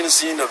 imagine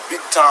seeing a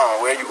big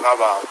town where you have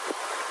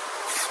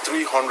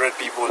 300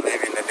 people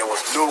living and there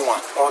was no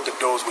one. All the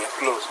doors were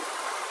closed.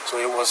 So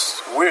it was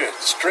weird,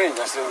 strange.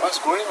 I said, what's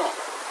going on?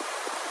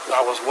 So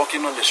I was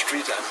walking on the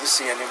street. I didn't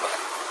see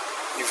anybody.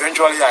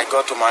 Eventually, I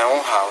got to my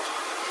own house.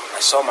 I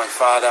saw my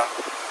father,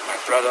 my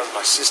brothers,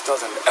 my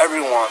sisters, and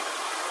everyone.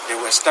 They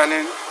were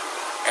standing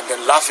and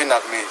then laughing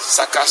at me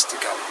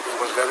sarcastically. It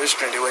was very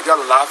strange. They were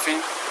just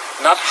laughing,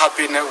 not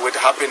happiness with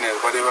happiness,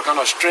 but they were kind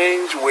of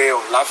strange way of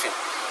laughing.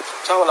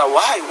 So I was like,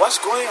 why? What's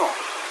going on?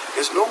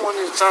 There's no one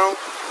in town,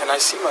 and I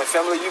see my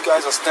family. You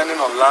guys are standing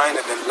online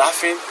and then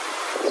laughing.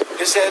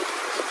 They said,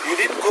 you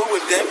didn't go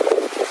with them?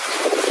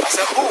 I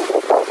said, who?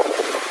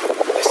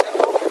 They said,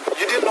 oh,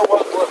 you didn't know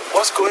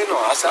what's going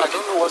on? I said, I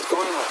don't know what's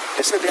going on.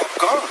 They said, they have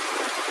gone.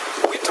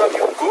 We thought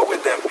you'd go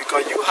with them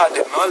because you had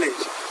the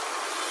knowledge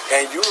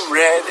and you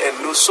read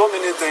and know so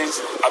many things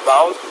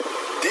about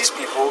these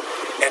people,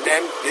 and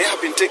then they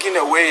have been taken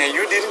away and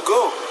you didn't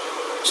go.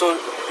 So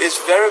it's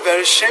very,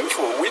 very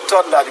shameful. We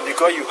thought that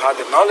because you had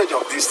the knowledge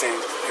of these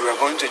things, you were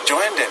going to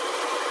join them.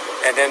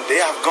 And then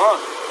they have gone,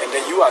 and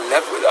then you are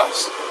left with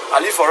us. At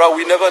least for us,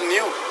 we never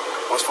knew.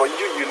 It was for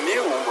you, you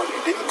knew, but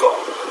you didn't go.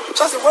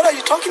 So I said, what are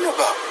you talking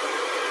about?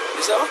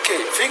 He said, okay,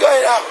 figure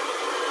it out.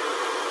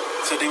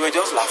 So they were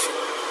just laughing.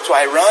 So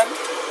I ran.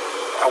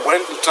 I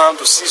went to town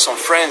to see some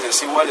friends and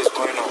see what is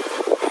going on.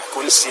 I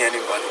couldn't see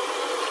anybody.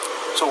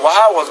 So while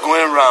I was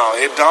going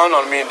around, it dawned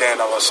on me then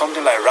there was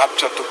something like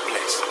rapture took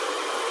place.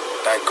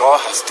 That God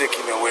has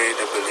taken away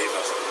the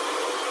believers.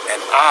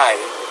 And I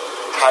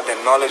had the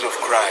knowledge of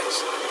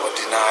Christ, but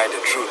denied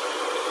the truth.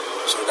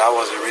 So that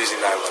was the reason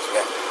I was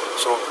left.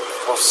 So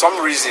for some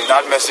reason,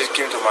 that message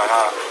came to my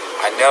heart.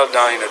 I knelt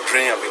down in a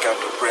dream and began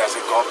to pray. I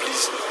said, God,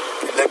 please,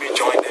 let me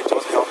join them.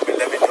 Just help me.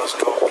 Let me just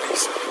go,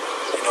 please.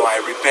 I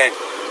repent.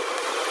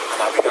 And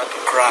I began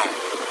to cry.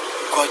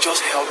 God,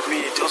 just help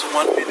me. Just 1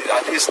 minute. It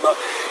has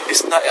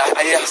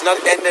not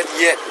ended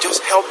yet.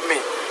 Just help me.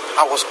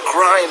 I was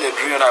crying in a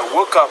dream, and I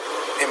woke up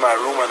in my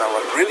room and I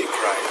was really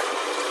crying.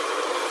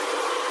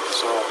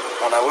 So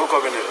when I woke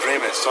up in a dream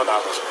and saw that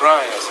I was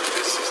crying, I said,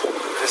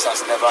 this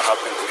has never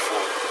happened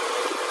before.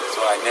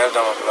 So I knelt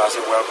down and I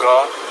said, well,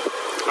 God,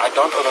 I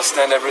don't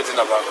understand everything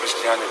about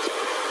Christianity,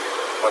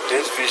 but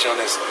this vision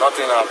is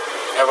nothing I've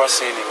ever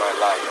seen in my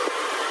life.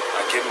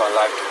 I gave my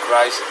life to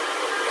Christ,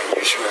 and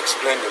you should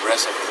explain the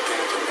rest of the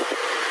thing to me.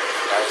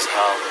 That is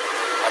how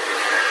I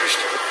became a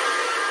Christian.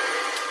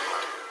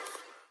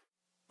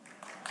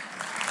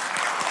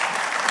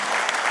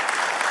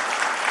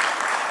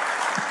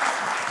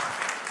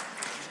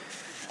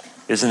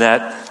 Isn't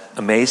that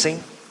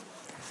amazing?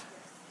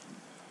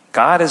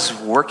 God is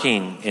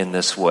working in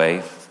this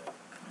way,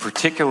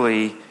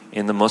 particularly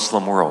in the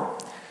Muslim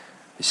world.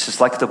 It's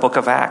just like the book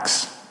of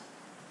Acts.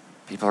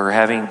 People are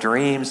having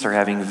dreams, they're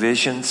having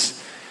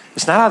visions.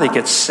 It's not how they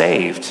get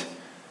saved.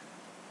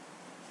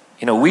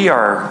 We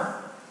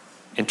are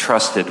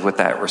entrusted with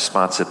that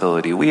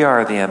responsibility. We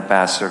are the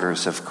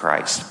ambassadors of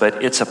Christ.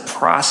 But it's a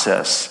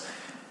process,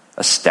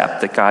 a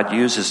step that God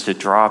uses to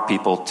draw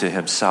people to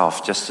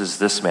himself, just as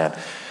this man.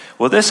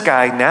 Well, this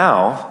guy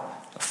now,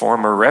 a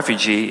former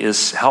refugee,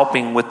 is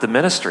helping with the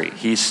ministry.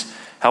 He's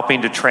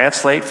helping to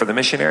translate for the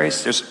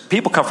missionaries.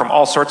 People come from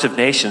all sorts of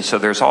nations, so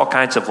there's all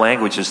kinds of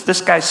languages. This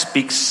guy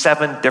speaks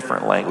 7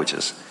 different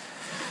languages.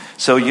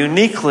 So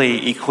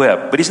uniquely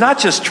equipped. But he's not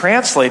just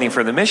translating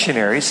for the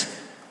missionaries.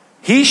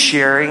 He's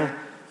sharing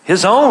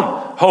his own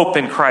hope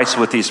in Christ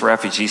with these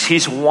refugees.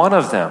 He's one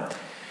of them.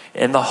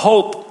 And the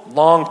hope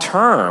long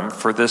term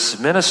for this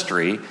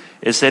ministry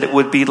is that it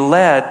would be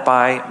led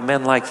by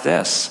men like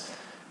this,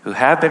 who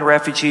have been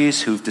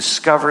refugees, who've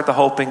discovered the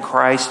hope in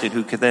Christ, and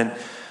who can then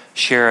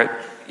share it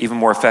even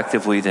more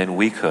effectively than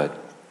we could.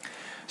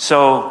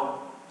 So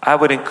I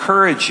would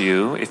encourage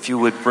you, if you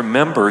would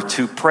remember,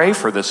 to pray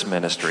for this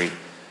ministry,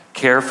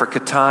 care for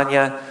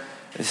Catania.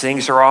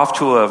 Things are off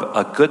to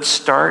a good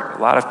start,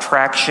 a lot of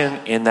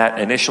traction in that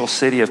initial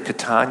city of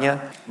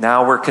Catania.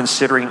 Now we're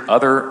considering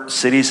other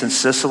cities in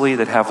Sicily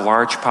that have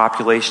large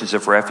populations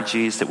of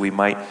refugees that we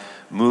might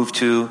move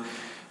to.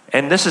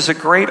 And this is a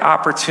great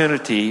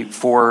opportunity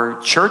for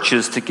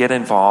churches to get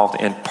involved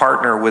and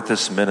partner with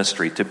this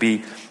ministry, to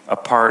be a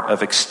part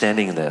of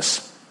extending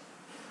this.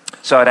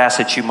 So I'd ask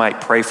that you might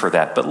pray for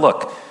that. But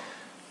look,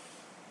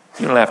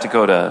 you don't have to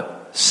go to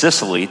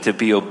Sicily to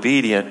be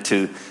obedient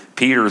to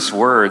Peter's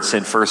words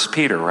in 1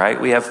 Peter, right?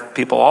 We have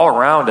people all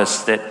around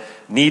us that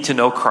need to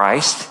know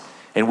Christ,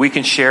 and we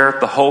can share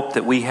the hope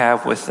that we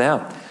have with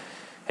them.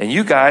 And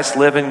you guys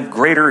live in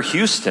Greater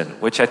Houston,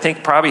 which I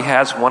think probably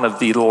has one of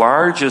the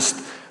largest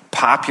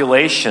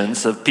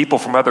populations of people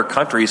from other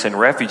countries and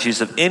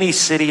refugees of any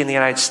city in the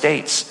United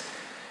States.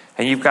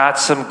 And you've got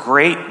some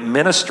great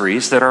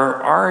ministries that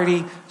are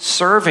already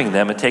serving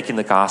them and taking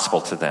the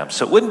gospel to them.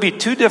 So it wouldn't be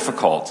too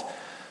difficult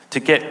to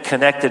get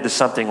connected to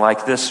something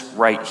like this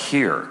right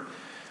here.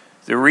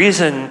 The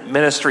reason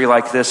ministry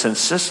like this in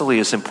Sicily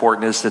is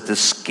important is that the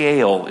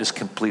scale is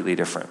completely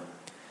different.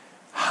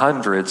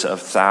 Hundreds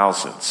of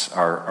thousands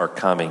are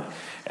coming.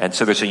 And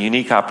so there's a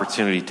unique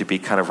opportunity to be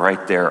kind of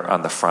right there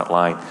on the front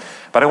line.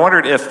 But I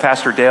wondered if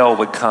Pastor Dale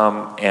would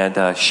come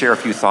and share a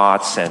few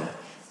thoughts and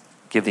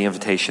give the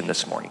invitation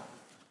this morning.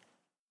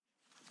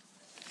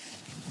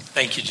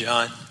 Thank you,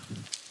 John.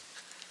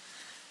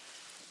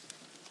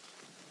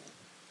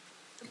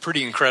 A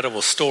pretty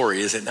incredible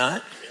story, is it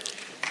not?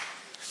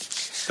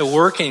 The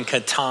work in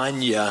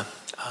Catania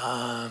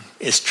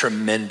is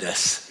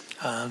tremendous.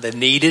 The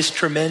need is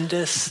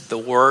tremendous. The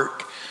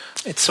work,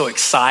 it's so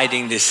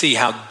exciting to see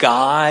how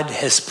God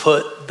has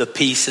put the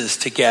pieces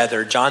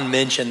together. John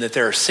mentioned that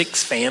there are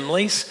 6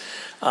 families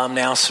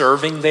now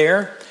serving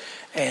there.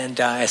 And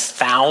as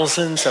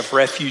thousands of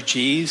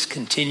refugees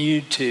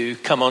continue to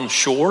come on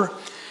shore,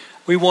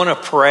 we want to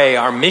pray.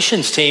 Our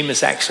missions team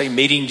is actually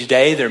meeting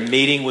today. They're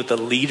meeting with the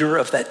leader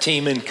of that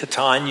team in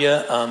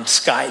Catania,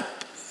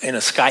 in a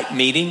Skype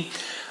meeting.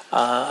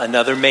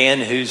 Another man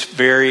who's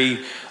very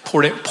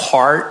important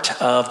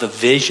part of the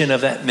vision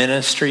of that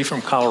ministry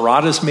from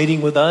Colorado's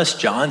meeting with us.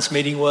 John's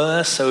meeting with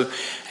us. So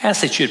I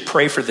ask that you'd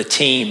pray for the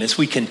team as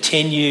we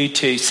continue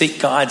to seek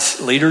God's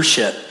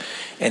leadership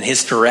and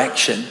his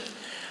direction.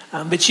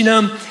 But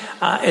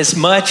as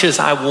much as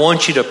I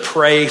want you to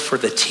pray for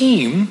the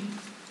team,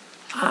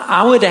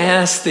 I would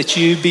ask that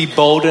you be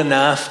bold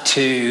enough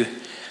to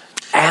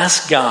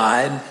ask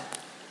God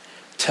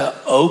to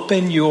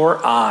open your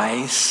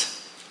eyes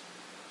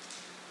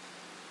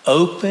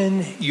to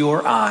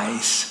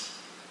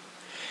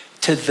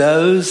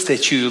those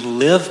that you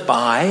live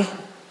by,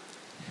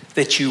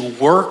 that you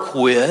work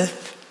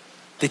with,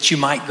 that you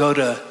might go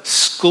to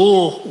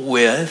school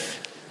with,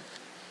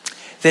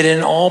 that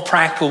in all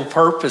practical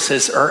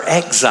purposes are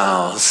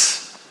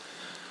exiles.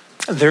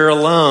 They're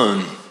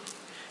alone.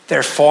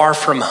 They're far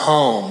from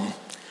home.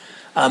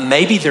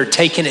 Maybe they're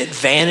taken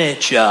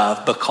advantage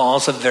of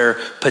because of their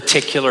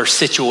particular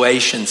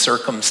situation,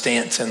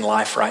 circumstance in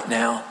life right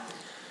now.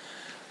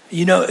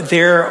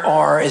 There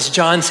are, as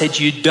John said,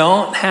 you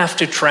don't have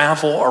to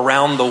travel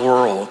around the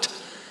world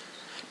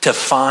to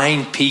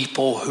find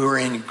people who are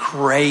in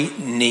great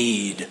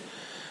need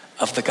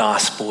of the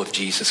gospel of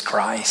Jesus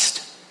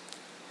Christ.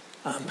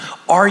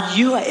 Are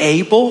you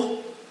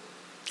able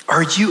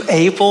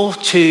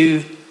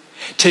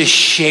to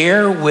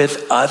share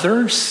with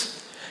others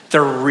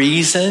the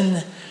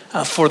reason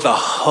for the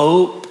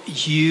hope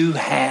you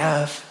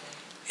have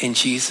in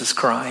Jesus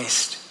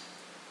Christ?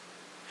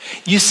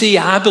 You see,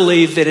 I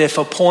believe that if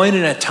a point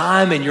in a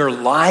time in your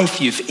life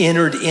you've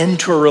entered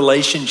into a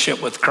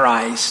relationship with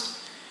Christ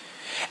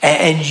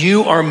and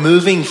you are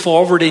moving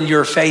forward in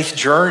your faith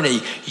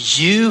journey,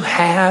 you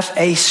have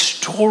a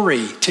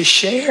story to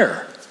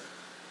share.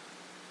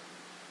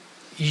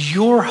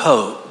 Your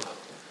hope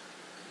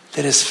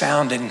that is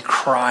found in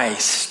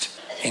Christ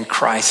and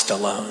Christ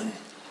alone.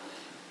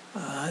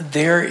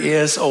 There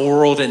is a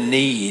world in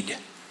need,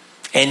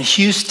 and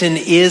Houston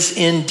is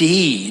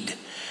indeed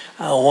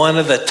one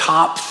of the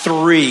top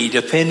 3,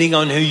 depending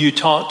on who you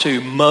talk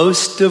to,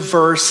 most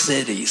diverse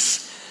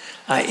cities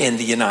in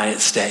the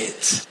United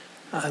States.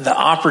 The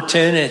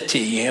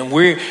opportunity, and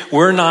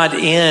we're not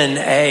in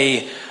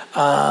a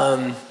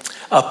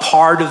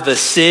part of the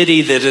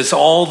city that is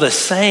all the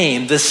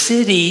same. The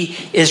city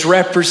is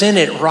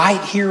represented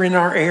right here in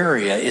our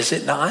area, is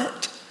it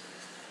not?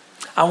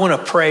 I want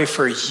to pray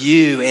for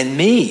you and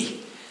me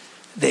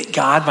that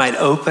God might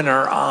open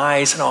our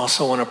eyes, and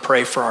also want to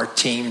pray for our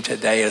team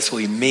today as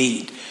we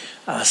meet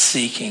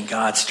seeking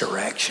God's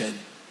direction.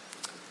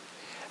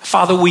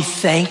 Father, we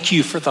thank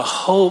you for the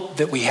hope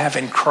that we have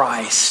in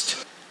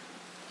Christ.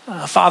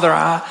 Father,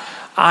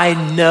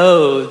 I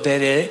know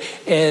that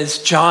as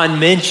John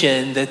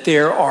mentioned, that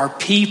there are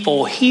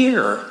people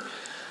here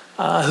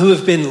who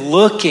have been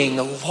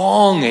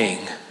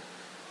longing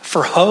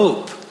for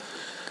hope.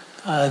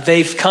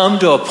 They've come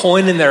to a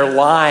point in their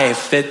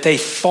life that they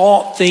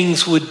thought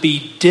things would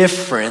be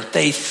different.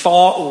 They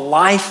thought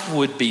life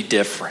would be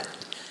different.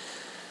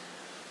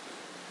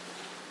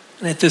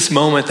 And at this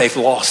moment, they've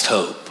lost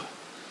hope.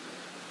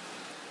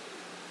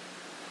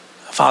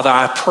 Father,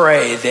 I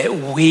pray that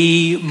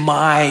we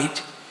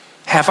might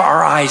have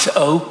our eyes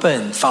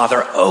open.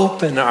 Father,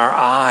 open our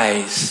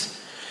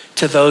eyes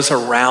to those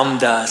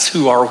around us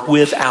who are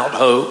without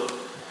hope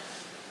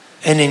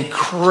and in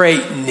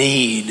great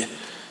need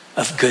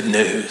of good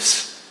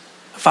news.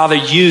 Father,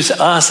 use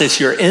us as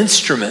your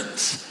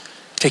instruments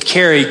to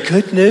carry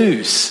good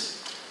news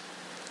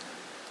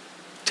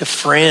to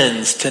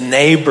friends, to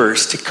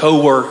neighbors, to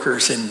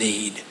co-workers in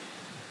need.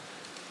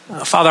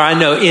 Father, I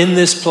know in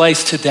this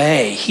place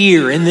today,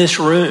 here in this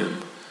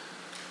room,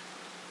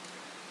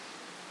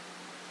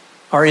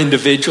 are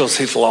individuals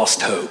who've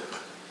lost hope.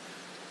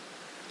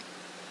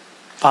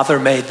 Father,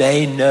 may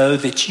they know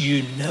that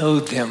you know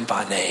them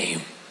by name.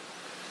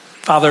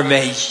 Father,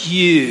 may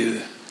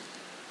you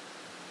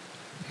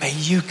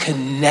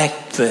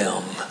connect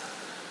them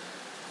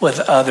with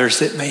others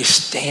that may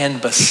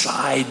stand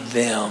beside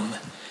them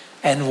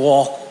and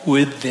walk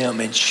with them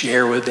and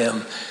share with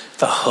them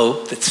the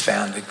hope that's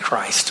found in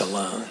Christ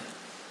alone.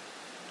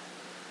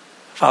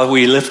 Father,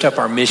 we lift up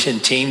our mission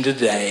team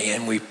today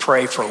and we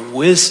pray for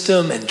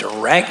wisdom and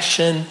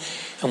direction,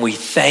 and we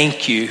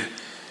thank you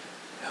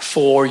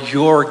for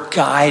your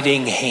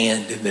guiding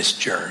hand in this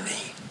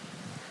journey.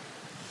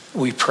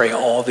 We pray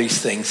all these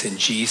things in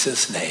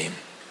Jesus' name.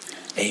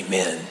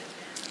 Amen.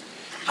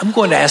 I'm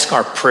going to ask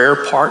our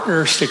prayer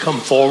partners to come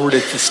forward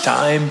at this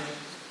time.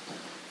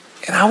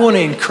 And I want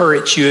to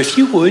encourage you, if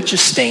you would,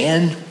 just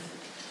stand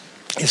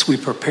as we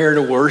prepare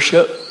to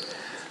worship.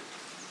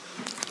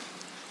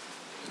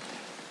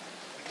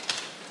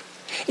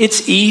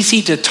 It's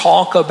easy to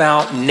talk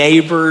about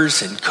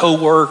neighbors and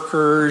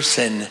coworkers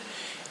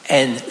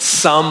and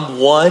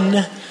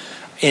someone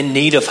in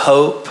need of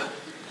hope.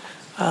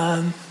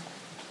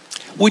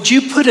 Would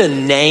you put a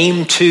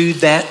name to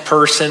that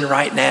person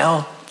right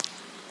now?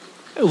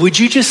 Would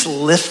you just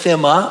lift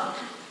them up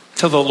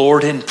to the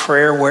Lord in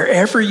prayer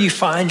wherever you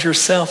find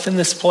yourself in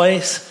this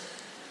place?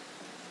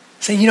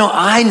 Say,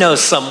 I know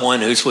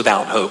someone who's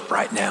without hope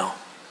right now.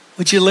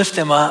 Would you lift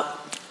them up?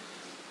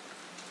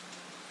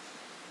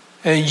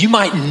 And you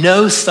might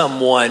know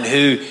someone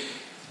who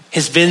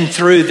has been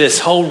through this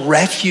whole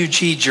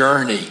refugee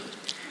journey.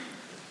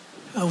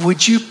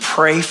 Would you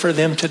pray for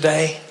them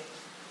today?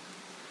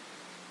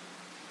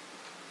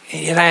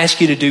 And I ask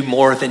you to do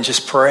more than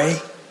just pray.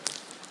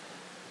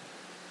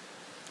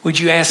 Would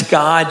you ask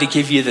God to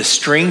give you the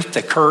strength,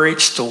 the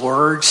courage, the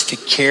words to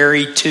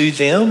carry to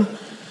them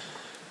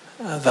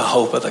the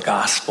hope of the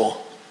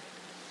gospel?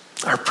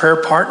 Our prayer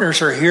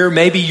partners are here.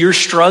 Maybe you're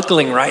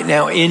struggling right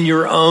now in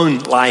your own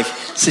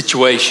life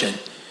situation.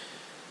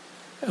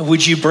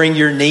 Would you bring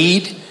your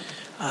need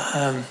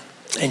and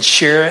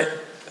share it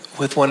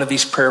with one of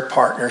these prayer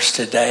partners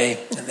today?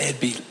 And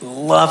they'd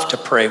love to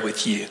pray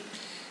with you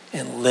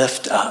and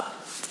lift up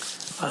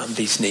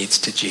these needs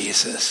to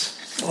Jesus.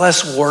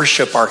 Let's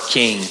worship our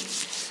King.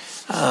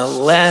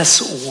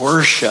 Let's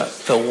worship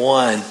the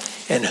one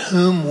in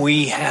whom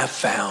we have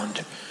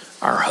found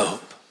our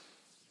hope.